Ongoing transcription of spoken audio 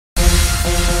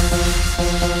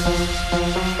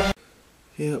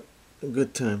Yep, a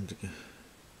good time to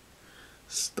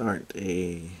start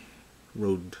a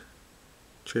road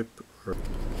trip.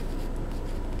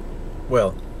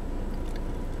 Well,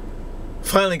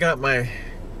 finally got my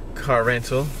car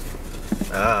rental.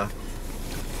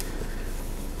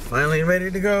 Finally ready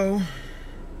to go.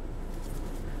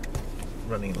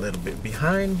 Running a little bit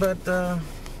behind, but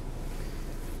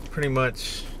pretty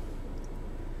much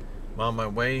I'm on my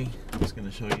way. I'm just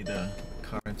gonna show you the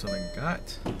car rental I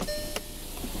got.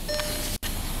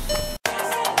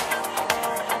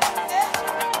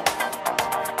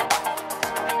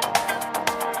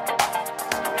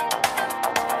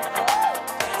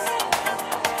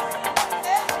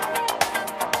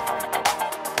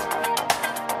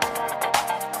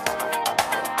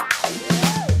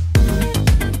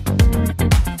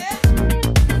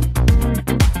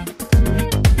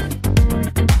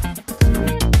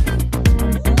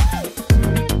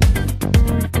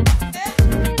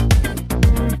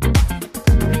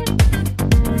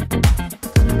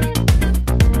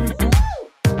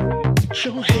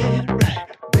 Your head right,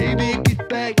 baby, get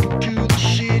back to the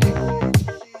city.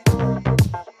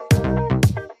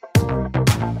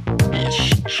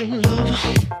 It's your lover,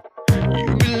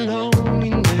 you belong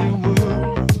in their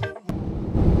world.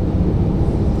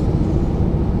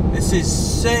 This is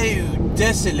so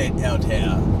desolate out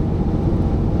here.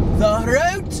 The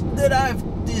route that I've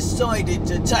decided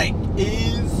to take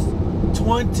is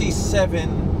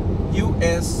 27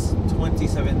 US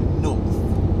 27 North.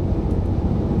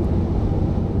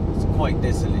 Quite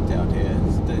desolate out here.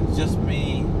 It's just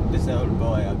me, this old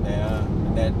boy up there,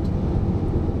 and that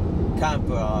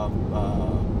camper.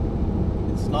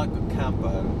 It's like a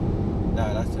camper.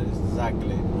 No, that's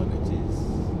exactly what it is.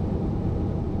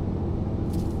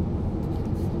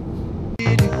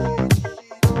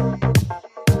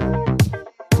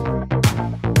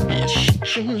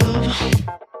 It's your lover,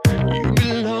 you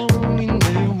belong in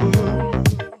their world.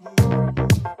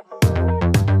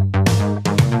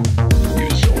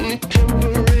 It's only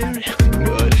temporary,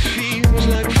 but it feels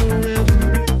like forever.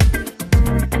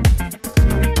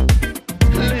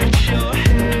 Let your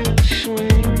hair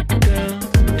swing down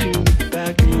to the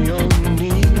back of your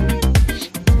knees.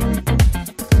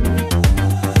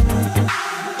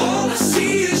 All I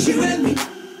see is you and me,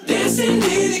 dancing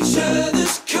in each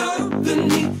other's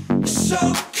company. You're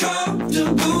so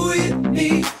comfortable with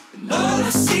me, and all I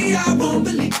see I won't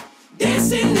believe.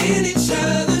 Dancing in each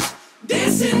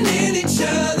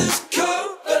other's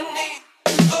company.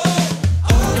 Oh,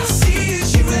 all I see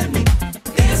is you and me,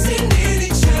 dancing in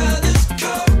each other's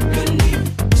company.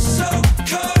 You're so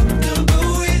comfortable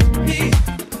with me,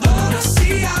 and all I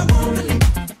see I won't believe.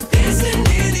 Dancing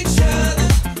in each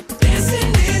other's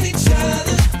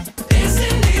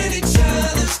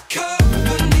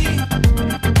company.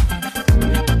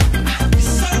 You're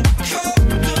so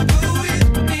comfortable with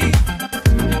me.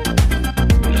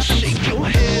 Now shake your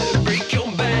head, break your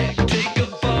back, take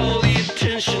up all the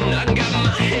attention. I got my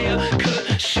hair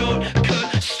cut short,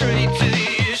 cut straight to the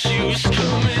issues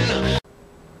coming up.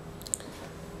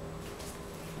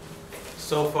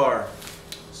 So far,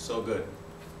 so good.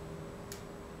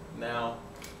 Now,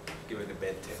 give it a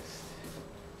bed test.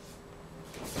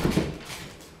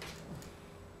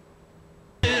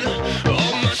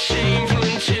 All my shameful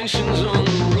intentions on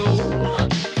the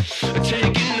road,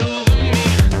 taking over me.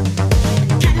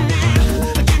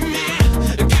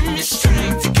 Give me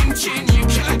strength to continue.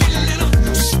 Can I get a little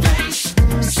space?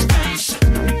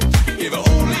 If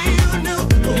only you knew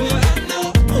what I know,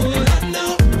 what I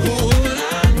know, what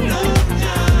I know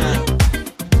now.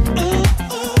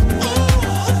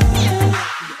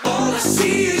 All I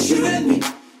see is you and me,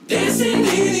 dancing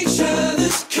in each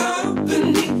other's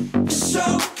company. You're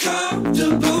so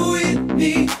comfortable with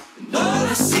me, and all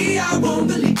I see I won't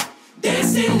believe.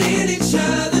 Dancing in each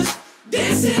other's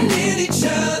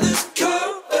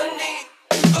company.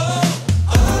 Oh,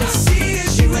 all I see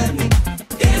is you and me,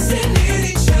 dancing in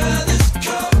each other's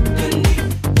company.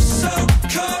 You're so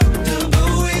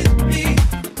comfortable with me,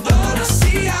 and all I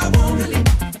see I won't believe.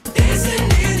 Dancing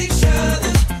in each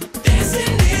other's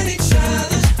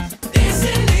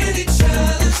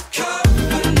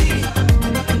company.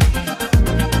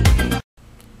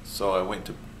 So I went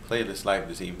to play this live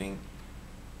this evening,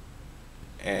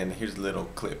 and here's a little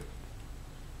clip.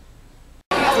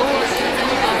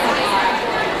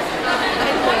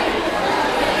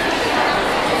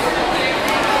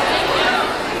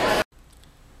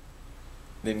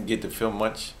 Didn't get to film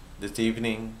much this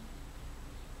evening.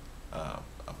 I'll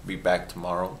be back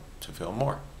tomorrow to film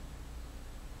more.